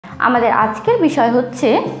আমাদের আজকের বিষয় হচ্ছে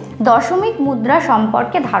দশমিক মুদ্রা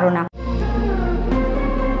সম্পর্কে ধারণা।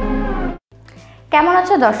 কেমন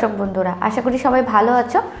আছো দর্শক বন্ধুরা? আশা করি সবাই ভালো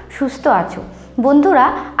আছো, সুস্থ আছো। বন্ধুরা,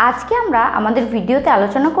 আজকে আমরা আমাদের ভিডিওতে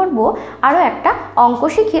আলোচনা করব আরও একটা অঙ্ক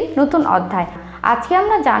শিখির নতুন অধ্যায়। আজকে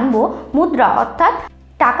আমরা জানব মুদ্রা অর্থাৎ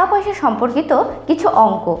টাকা পয়সা সম্পর্কিত কিছু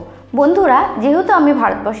অঙ্ক। বন্ধুরা, যেহেতু আমি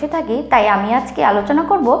ভারতবর্ষে থাকি, তাই আমি আজকে আলোচনা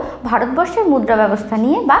করব ভারতবর্ষের মুদ্রা ব্যবস্থা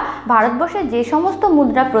নিয়ে, বা ভারতবর্ষে যে সমস্ত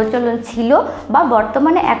মুদ্রা প্রচলন ছিল বা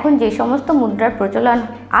বর্তমানে এখন যে সমস্ত মুদ্রার প্রচলন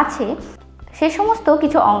আছে সে সমস্ত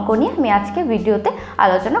কিছু অঙ্ক নিয়ে আমি আজকে ভিডিওতে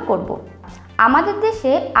আলোচনা করব। আমাদের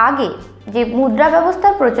দেশে আগে যে মুদ্রা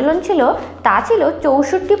ব্যবস্থার প্রচলন ছিল তা ছিল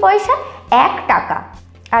 64 পয়সা 1 টাকা,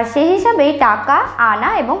 আর সেই হিসাবেই টাকা, আনা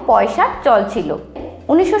এবং পয়সার চল ছিল।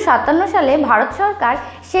 1957 সালে ভারত সরকার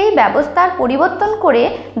সেই ব্যবস্থার পরিবর্তন করে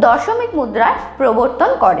দশমিক মুদ্রার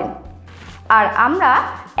প্রবর্তন করেন। আর আমরা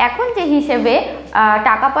এখন যে হিসেবে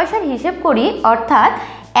টাকা পয়সার হিসেব করি, অর্থাৎ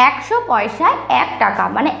 100 পয়সায় 1 টাকা,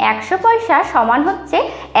 মানে 100 পয়সা সমান হচ্ছে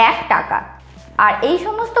 1 টাকা। আর এই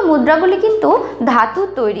সমস্ত মুদ্রাগুলি কিন্তু ধাতুর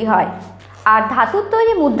তৈরি হয়। আর ধাতুর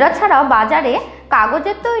তৈরি মুদ্রা ছাড়াও বাজারে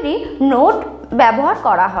কাগজের তৈরি নোট ব্যবহার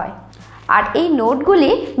করা হয়। আর এই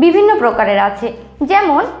নোটগুলি বিভিন্ন প্রকারের আছে,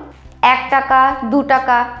 যেমন 1 টাকা, 2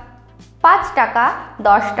 টাকা, 5 টাকা,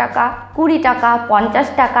 10 টাকা, 20 টাকা, 50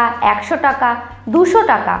 টাকা, 100 টাকা, 200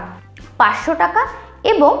 টাকা, 500 টাকা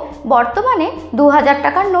এবং বর্তমানে 2000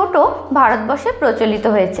 টাকার নোটও ভারতবর্ষে প্রচলিত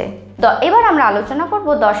হয়েছে। এবার আমরা আলোচনা করব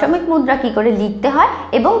দশমিক মুদ্রা কী করে লিখতে হয়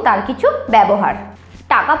এবং তার কিছু ব্যবহার।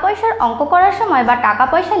 টাকা পয়সার অঙ্ক করার সময় বা টাকা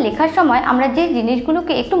পয়সা লেখার সময় আমরা যে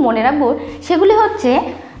জিনিসগুলোকে একটু মনে রাখবো সেগুলি হচ্ছে,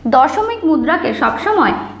 দশমিক মুদ্রাকে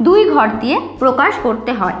সবসময় 2 ঘর দিয়ে প্রকাশ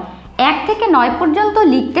করতে হয়। 1 থেকে 9 পর্যন্ত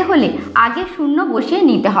লিখতে হলে আগে শূন্য বসিয়ে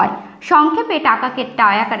নিতে হয়। সংক্ষেপে টাকাকে টা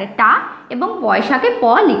আকারে টা এবং পয়সাকে প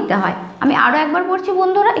লিখতে হয়। আমি আরও একবার পড়ছি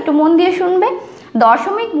বন্ধুরা, একটু মন দিয়ে শুনবে।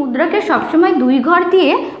 দশমিক মুদ্রাকে সবসময় 2 ঘর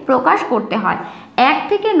দিয়ে প্রকাশ করতে হয়। 1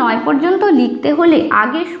 থেকে 9 পর্যন্ত লিখতে হলে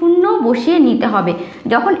আগে শূন্য বসিয়ে নিতে হবে।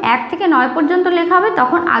 যখন 1 থেকে 9 পর্যন্ত লেখা হবে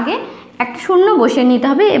তখন আগে একটা শূন্য বসিয়ে নিতে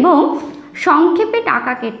হবে এবং সংক্ষেপে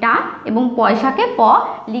টাকাকে টা এবং পয়সাকে প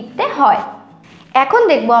লিখতে হয়। এখন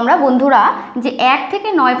দেখব আমরা বন্ধুরা যে 1 থেকে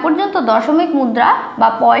 9 পর্যন্ত দশমিক মুদ্রা বা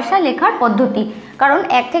পয়সা লেখার পদ্ধতি। কারণ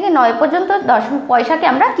 1 থেকে 9 পর্যন্ত পয়সাকে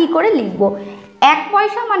আমরা কি করে লিখব। 1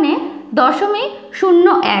 পয়সা মানে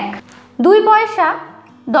 0.01, 2 পয়সা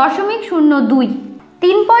 0.02,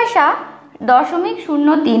 3 পয়সা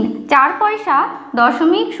 0.03, 4 পয়সা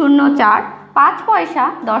 0.04, 5 পয়সা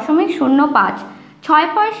 0.05, 6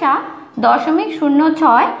 পয়সা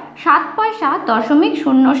 0.06, 7 পয়সা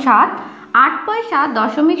 0.07, 8 পয়সা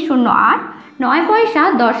 0.08, 9 পয়সা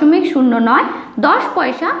 0.09, 10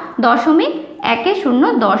 পয়সা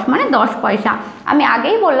 0.10, মানে 10 পয়সা। আমি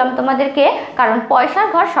আগেই বললাম তোমাদেরকে, কারণ পয়সার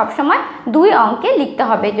ঘর সবসময় 2 অঙ্কে লিখতে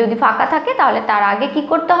হবে। যদি ফাঁকা থাকে তাহলে তার আগে কি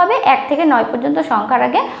করতে হবে, 1 থেকে 9 পর্যন্ত সংখ্যার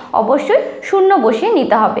আগে অবশ্যই শূন্য বসিয়ে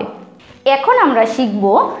নিতে হবে। এখন আমরা শিখব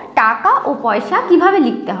টাকা ও পয়সা কিভাবে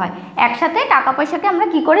লিখতে হয়। একসাথে টাকা পয়সাকে আমরা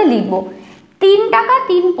কি করে লিখব। 3 টাকা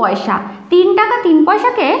 3 পয়সা, 3 টাকা 3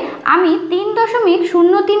 পয়সাকে আমি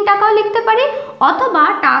 3.03 টাকাও লিখতে পারি, অথবা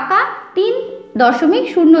টাকা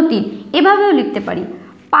 3.03 এভাবেও লিখতে পারি।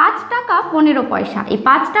 5 টাকা 15 পয়সা, এই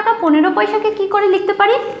 5 টাকা 15 পয়সাকে কি করে লিখতে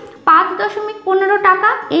পারি, 5.15 টাকা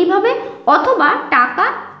এইভাবে, অথবা টাকা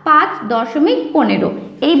 5.15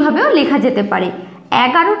 এইভাবেও লেখা যেতে পারে।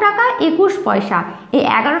 11 টাকা 21 পয়সা, এই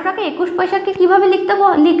 11 টাকা 21 পয়সাকে কিভাবে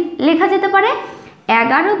লেখা যেতে পারে,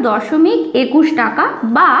 11.21 টাকা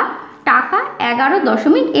বা টাকা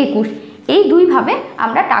 11.21, এই 2 ভাবে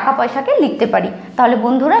আমরা টাকা পয়সাকে লিখতে পারি। তাহলে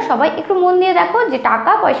বন্ধুরা সবাই একটু মন দিয়ে দেখো যে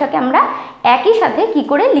টাকা পয়সাকে আমরা একই সাথে কি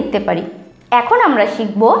করে লিখতে পারি। এখন আমরা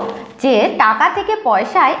শিখব যে টাকা থেকে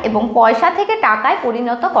পয়সায় এবং পয়সা থেকে টাকায়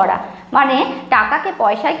পরিণত করা, মানে টাকাকে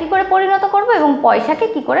পয়সায় কি করে পরিণত করব এবং পয়সাকে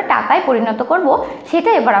কি করে টাকায় পরিণত করব,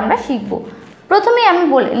 সেটা এবার আমরা শিখব। প্রথমেই আমি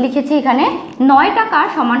লিখেছি এখানে 9 টাকা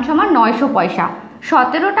সমান সমান 900 পয়সা,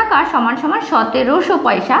 17 টাকা সমান সমান 1700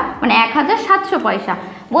 পয়সা, মানে 1700 পয়সা।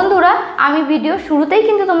 বন্ধুরা, আমি ভিডিও শুরুতেই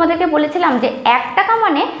কিন্তু তোমাদেরকে বলেছিলাম যে 1 টাকা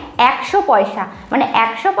মানে 100 পয়সা, মানে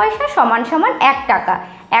 100 পয়সা সমান সমান 1 টাকা।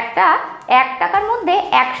 1 টাকার মধ্যে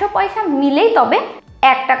 100 পয়সা মিলেই তবে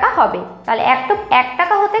 1 টাকা হবে। তাহলে 1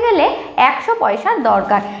 টাকা হতে গেলে 100 পয়সার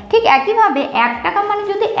দরকার। ঠিক একইভাবে 1 টাকা মানে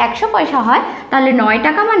যদি 100 পয়সা হয়, তাহলে 9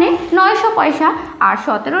 টাকা মানে 900 পয়সা, আর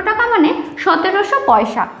 17 টাকা মানে 1700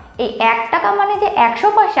 পয়সা। এই 1 টাকা মানে যে 100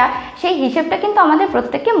 পয়সা, সেই হিসেবটা কিন্তু আমাদের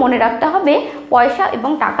প্রত্যেককে মনে রাখতে হবে পয়সা এবং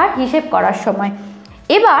টাকার হিসেব করার সময়।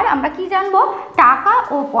 এবার আমরা কি জানব, টাকা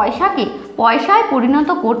ও পয়সাকে পয়সায় পরিণত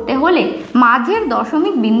করতে হলে মাঝের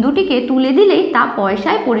দশমিক বিন্দুটিকে তুলে দিলেই তা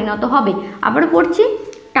পয়সায় পরিণত হবে। আবার পড়ছি,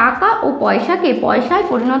 টাকা ও পয়সাকে পয়সায়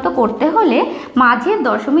পরিণত করতে হলে মাঝের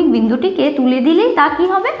দশমিক বিন্দুটিকে তুলে দিলেই তা কী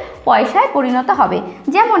হবে, পয়সায় পরিণত হবে।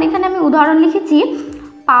 যেমন এখানে আমি উদাহরণ লিখেছি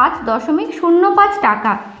 5.05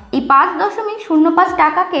 টাকা। এই 5.05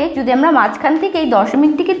 টাকাকে যদি আমরা মাঝখান থেকে এই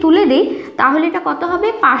দশমিকটিকে তুলে দিই তাহলে এটা কত হবে,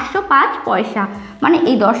 505 পয়সা। মানে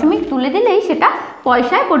এই দশমিক তুলে দিলেই সেটা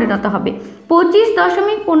পয়সায় পরিণত হবে।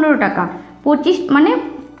 25.15 টাকা,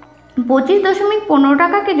 25.15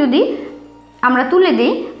 টাকাকে যদি আমরা তুলে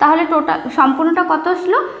দিই তাহলে টোটাল সম্পূর্ণটা কত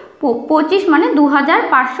আসলো, 25 মানে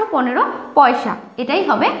 2515 পয়সা। এটাই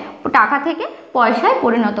হবে টাকা থেকে পয়সায়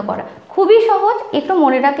পরিণত করা। খুবই সহজ, একটু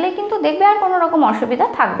মনে রাখলে কিন্তু দেখবে আর কোনো রকম অসুবিধা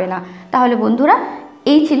থাকবে না। তাহলে বন্ধুরা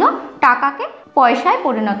এই ছিল টাকাকে পয়সায়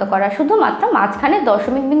পরিণত করা, শুধুমাত্র মাঝখানে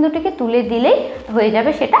দশমিক বিন্দুটিকে তুলে দিলেই হয়ে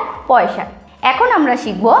যাবে সেটা পয়সা। এখন আমরা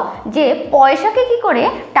শিখব যে পয়সাকে কি করে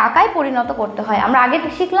টাকায় পরিণত করতে হয়। আমরা আগে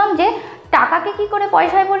শিখলাম যে টাকাকে কি করে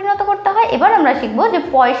পয়সায় পরিণত করতে হয়, এবার আমরা শিখব যে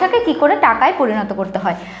পয়সাকে কি করে টাকায় পরিণত করতে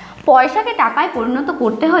হয়। পয়সাকে টাকায় পরিণত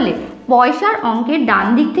করতে হলে পয়সার অঙ্কের ডান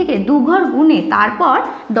দিক থেকে 2 ঘর গুণে তারপর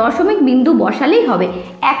দশমিক বিন্দু বসালেই হবে।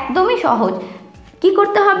 একদমই সহজ। কি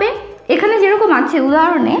করতে হবে, এখানে যেরকম আছে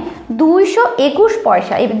উদাহরণে 221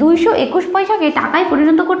 পয়সা, এই 221 পয়সাকে টাকায়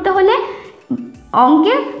পরিণত করতে হলে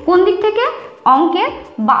অঙ্কের কোন দিক থেকে, অঙ্কের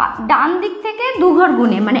ডান দিক থেকে 2 ঘর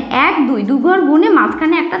গুণে, মানে 1 2 ঘর গুণে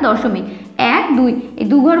মাঝখানে একটা দশমিক, 1 2 এই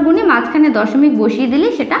 2 ঘর গুণে মাঝখানে দশমিক বসিয়ে দিলে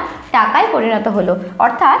সেটা টাকায় পরিণত হলো।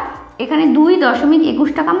 অর্থাৎ এখানে 2.21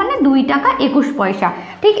 টাকা মানে 2 টাকা 21 পয়সা।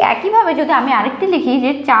 ঠিক একইভাবে যদি আমি আরেকটি লিখি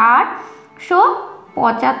যে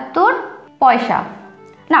 475 পয়সা,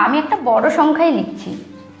 না আমি একটা বড় সংখ্যায় লিখছি,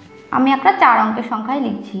 আমি একটা 4 অঙ্কের সংখ্যায়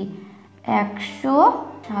লিখছি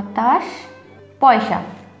 127 পয়সা।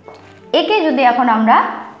 একে যদি এখন আমরা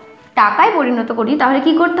টাকায় পরিণত করি তাহলে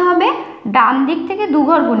কি করতে হবে, ডান দিক থেকে 2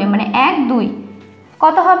 ঘর গুণে মানে 1 2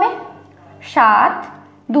 কত হবে, 7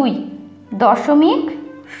 2.01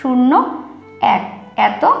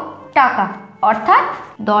 এত টাকা, অর্থাৎ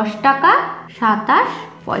 10 টাকা 27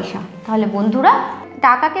 পয়সা। তাহলে বন্ধুরা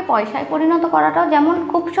টাকাকে পয়সায় পরিণত করাটাও যেমন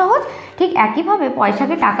খুব সহজ, ঠিক একইভাবে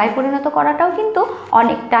পয়সাকে টাকায় পরিণত করাটাও কিন্তু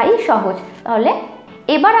অনেকটাই সহজ। তাহলে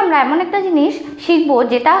এবার আমরা এমন একটা জিনিস শিখব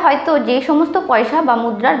যেটা হয়তো যে সমস্ত পয়সা বা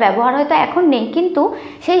মুদ্রার ব্যবহার হয়তো এখন নেই, কিন্তু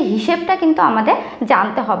সেই হিসেবটা কিন্তু আমাদের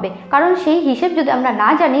জানতে হবে। কারণ সেই হিসেব যদি আমরা না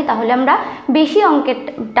জানি তাহলে আমরা বেশি অঙ্কের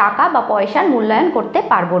টাকা বা পয়সার মূল্যায়ন করতে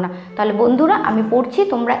পারবো না। তাহলে বন্ধুরা আমি পড়ছি,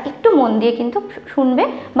 তোমরা একটু মন দিয়ে কিন্তু শুনবে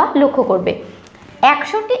বা লক্ষ্য করবে।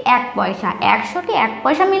 100টি 1 পয়সা, 100টি 1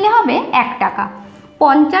 পয়সা মিলে হবে 1 টাকা।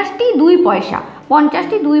 50টি 2 পয়সা,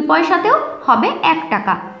 50টি 2 পয়সাতেও হবে 1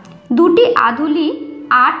 টাকা। 2টি আধুলি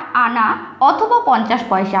 8 আনা অথবা 50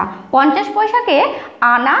 পয়সা, 50 পয়সাকে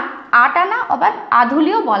আনা 8 আনা আবার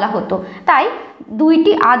আধুলিও বলা হতো, তাই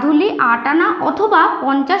 2টি আধুলি 8 আনা অথবা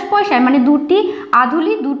 50 পয়সায় মানে 2টি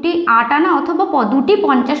আধুলি 2টি 8 আনা অথবা 2টি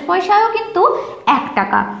 50 পয়সায়ও কিন্তু 1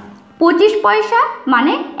 টাকা। 25 পয়সা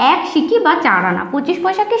মানে 1 সিকি বা 4 আনা, 25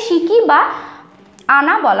 পয়সাকে সিকি বা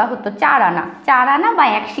আনা বলা হতো, 4 আনা, 4 আনা বা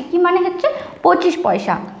 1 সিকি মানে হচ্ছে 25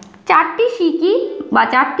 পয়সা। 4টি সিকি বা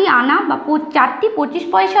 4টি আনা বা 4টি 25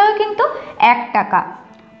 পয়সাও কিন্তু 1 টাকা।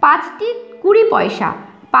 5টি 20 পয়সা,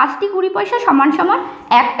 5টি 20 পয়সা সমান সমান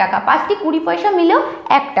 1 টাকা, 5টি 20 পয়সা মিলেও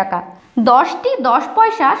 1 টাকা। 10টি 10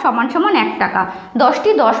 পয়সা সমান সমান 1 টাকা,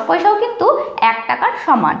 10টি 10 পয়সাও কিন্তু 1 টাকার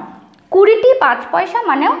সমান। 20টি 5 পয়সা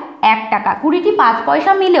মানেও 1 টাকা, 20টি 5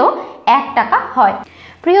 পয়সা মিলেও 1 টাকা হয়।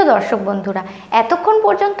 প্রিয় দর্শক বন্ধুরা, এতক্ষণ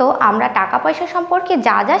পর্যন্ত আমরা টাকা পয়সা সম্পর্কে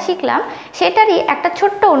যা যা শিখলাম সেটারই একটা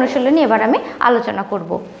ছোট্ট অনুশীলনী এবার আমি আলোচনা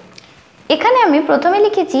করব। এখানে আমি প্রথমে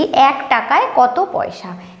লিখেছি 1 টাকায় কত পয়সা,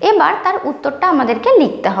 এবার তার উত্তরটা আমাদেরকে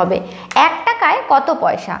লিখতে হবে। 1 টাকায় কত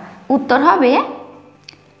পয়সা, উত্তর হবে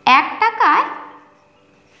 1 টাকায়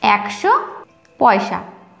 100 পয়সা।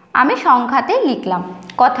 আমি সংখ্যাতেই লিখলাম,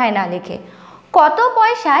 কথায় না লিখে। কত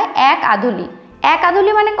পয়সায় 1 আধুলি, 1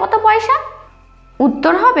 আধুলি মানে কত পয়সা,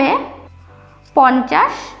 উত্তর হবে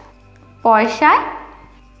 50 পয়সায়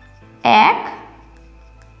 1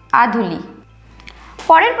 আধুলি।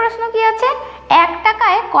 পরের প্রশ্ন কি আছে, 1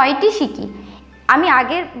 টাকায় কয়টি সিকি, আমি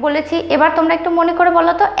আগে বলেছি, এবার তোমরা একটু মনে করে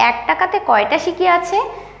বলো তো 1 টাকাতে কয়টা সিকি আছে।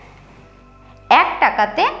 1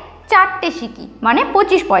 টাকাতে 4টে সিকি মানে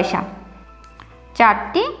 25 পয়সা,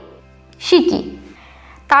 4টি সিকি।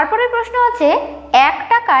 তারপরের প্রশ্ন আছে 1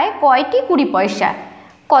 টাকায় কয়টি 20 পয়সা,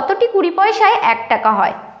 কতটি 20 পয়সায় 1 টাকা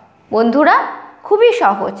হয়। বন্ধুরা খুবই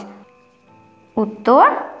সহজ, উত্তর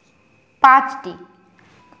 5টি,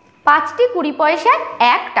 5টি 20 পয়সায়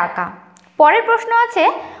 1 টাকা। পরের প্রশ্ন আছে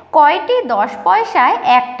কয়টি 10 পয়সায়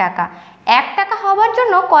 1 টাকা, 1 টাকা হওয়ার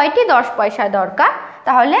জন্য কয়টি 10 পয়সা দরকার,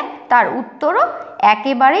 তাহলে তার উত্তরও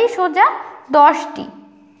একেবারেই সোজা 10টি।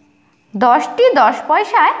 10টি 10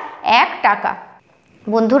 পয়সায় 1 টাকা।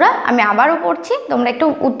 বন্ধুরা আমি আবারও পড়ছি, তোমরা একটু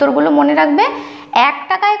উত্তরগুলো মনে রাখবে। 1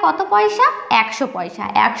 টাকায় কত পয়সা? 100 পয়সা।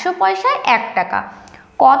 100 পয়সায় 1 টাকা।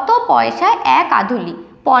 কত পয়সায় 1 আধুলি?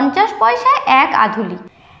 50 পয়সায় 1 আধুলি।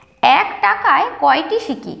 1 টাকায় কয়টি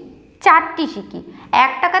সিকি? 4টি সিকি।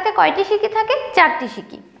 1 টাকাতে কয়টি সিকি থাকে? 4টি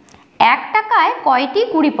সিকি। 1 টাকায় কয়টি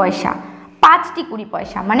 20 পয়সা? 5টি 20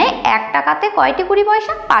 পয়সা। মানে 1 টাকাতে কয়টি 20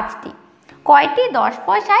 পয়সা? 5টি। কয়টি 10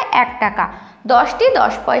 পয়সায় 1 টাকা? 10টি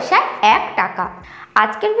 10 পয়সায় 1 টাকা।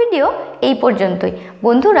 আজকের ভিডিও এই পর্যন্তই।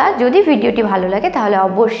 বন্ধুরা যদি ভিডিওটি ভালো লাগে তাহলে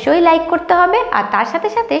অবশ্যই লাইক করতে হবে, আর তার সাথে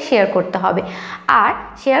সাথে শেয়ার করতে হবে। আর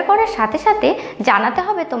শেয়ার করার সাথে সাথে জানাতে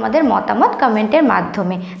হবে তোমাদের মতামত কমেন্টের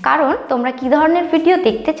মাধ্যমে, কারণ তোমরা কী ধরনের ভিডিও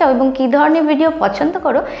দেখতে চাও এবং কী ধরনের ভিডিও পছন্দ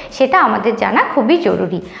করো সেটা আমাদের জানা খুবই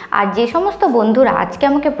জরুরি। আর যে সমস্ত বন্ধুরা আজকে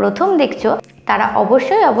আমাকে প্রথম দেখছো তারা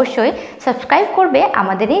অবশ্যই সাবস্ক্রাইব করবে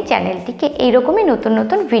আমাদের এই চ্যানেলটিকে এইরকমই নতুন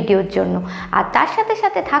নতুন ভিডিওর জন্য। আর তার সাথে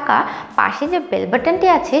সাথে থাকা পাশে যে বেল বাটনটি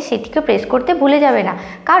আছে সেটিকে প্রেস করতে ভুলে যাবে না,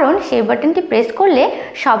 কারণ সেই বাটনটি প্রেস করলে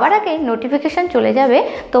সবার আগে নোটিফিকেশান চলে যাবে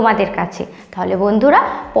তোমাদের কাছে। তাহলে বন্ধুরা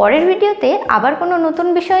পরের ভিডিওতে আবার কোনো নতুন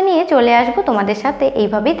বিষয় নিয়ে চলে আসবো তোমাদের সাথে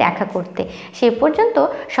এইভাবেই দেখা করতে। সেই পর্যন্ত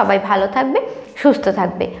সবাই ভালো থাকবে, সুস্থ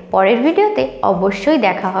থাকবে। পরের ভিডিওতে অবশ্যই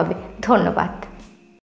দেখা হবে। ধন্যবাদ।